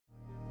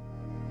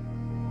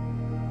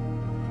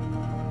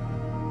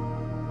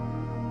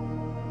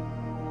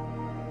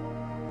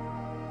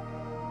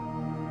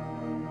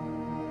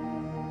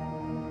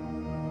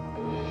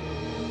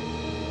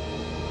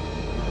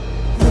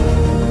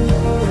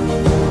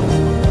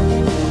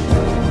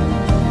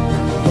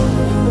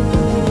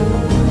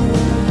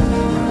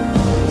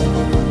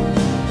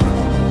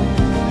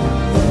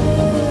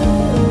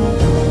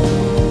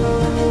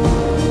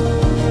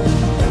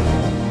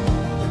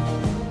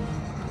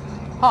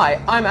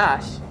I'm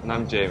Ash. And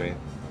I'm Jamie.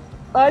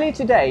 Earlier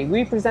today,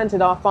 we presented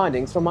our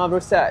findings from our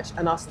research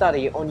and our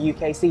study on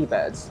UK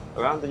seabirds.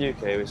 Around the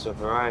UK, we saw a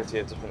variety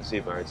of different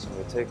seabirds, and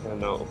we've taken a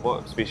note of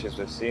what species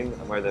we've seen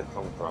and where they've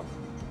come from.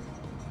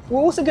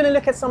 We're also going to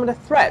look at some of the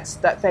threats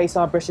that face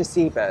our British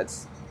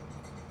seabirds.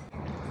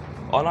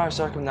 On our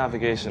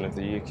circumnavigation of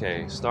the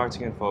UK,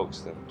 starting in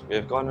Folkestone, we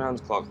have gone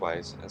around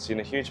clockwise and seen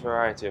a huge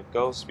variety of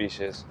gull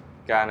species,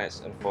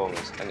 gannets and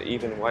foamers, and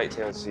even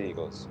white-tailed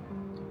seagulls.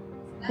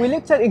 We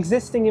looked at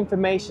existing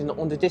information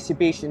on the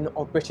distribution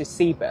of British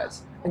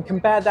seabirds and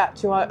compared that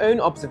to our own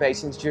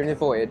observations during the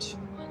voyage.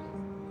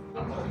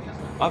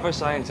 Other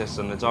scientists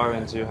on the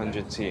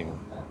Darwin200 team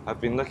have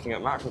been looking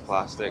at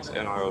macroplastics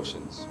in our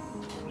oceans.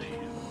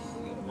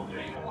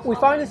 We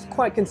find this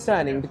quite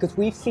concerning because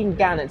we've seen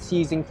gannets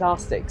using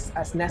plastics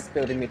as nest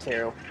building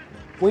material.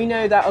 We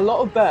know that a lot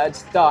of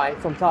birds die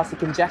from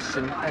plastic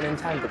ingestion and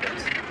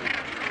entanglement.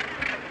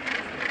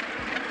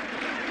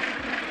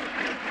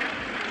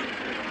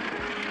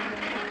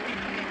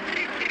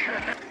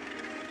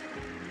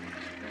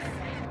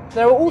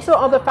 There are also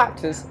other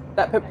factors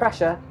that put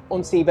pressure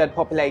on seabird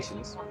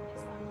populations.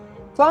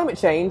 Climate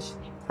change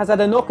has had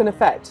a knock-on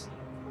effect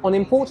on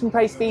important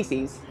prey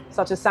species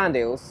such as sand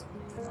eels.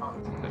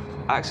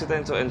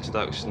 Accidental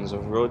introductions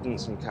of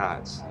rodents and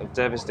cats have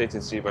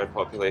devastated seabird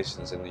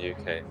populations in the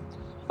UK.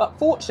 But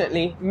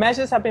fortunately,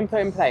 measures have been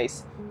put in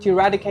place to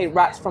eradicate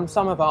rats from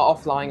some of our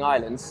off-lying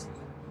islands.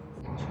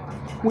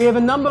 We have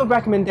a number of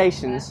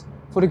recommendations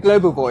for the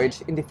global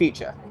voyage in the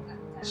future.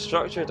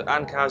 Structured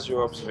and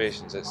casual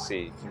observations at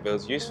sea can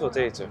build useful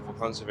data for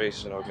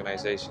conservation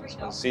organisations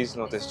on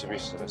seasonal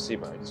distribution of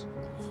seabirds.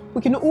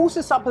 We can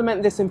also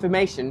supplement this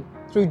information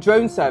through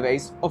drone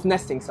surveys of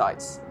nesting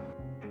sites.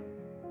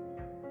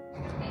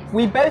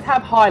 We both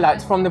have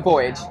highlights from the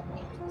voyage.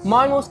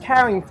 Mine was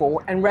caring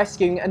for and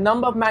rescuing a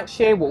number of Manx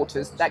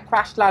shearwaters that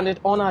crash-landed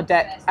on our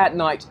deck at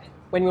night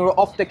when we were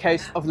off the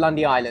coast of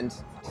Lundy Island.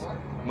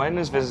 Mine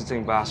was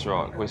visiting Bass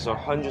Rock. We saw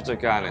hundreds of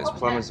gannets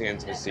plummeting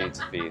into the sea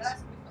to feed.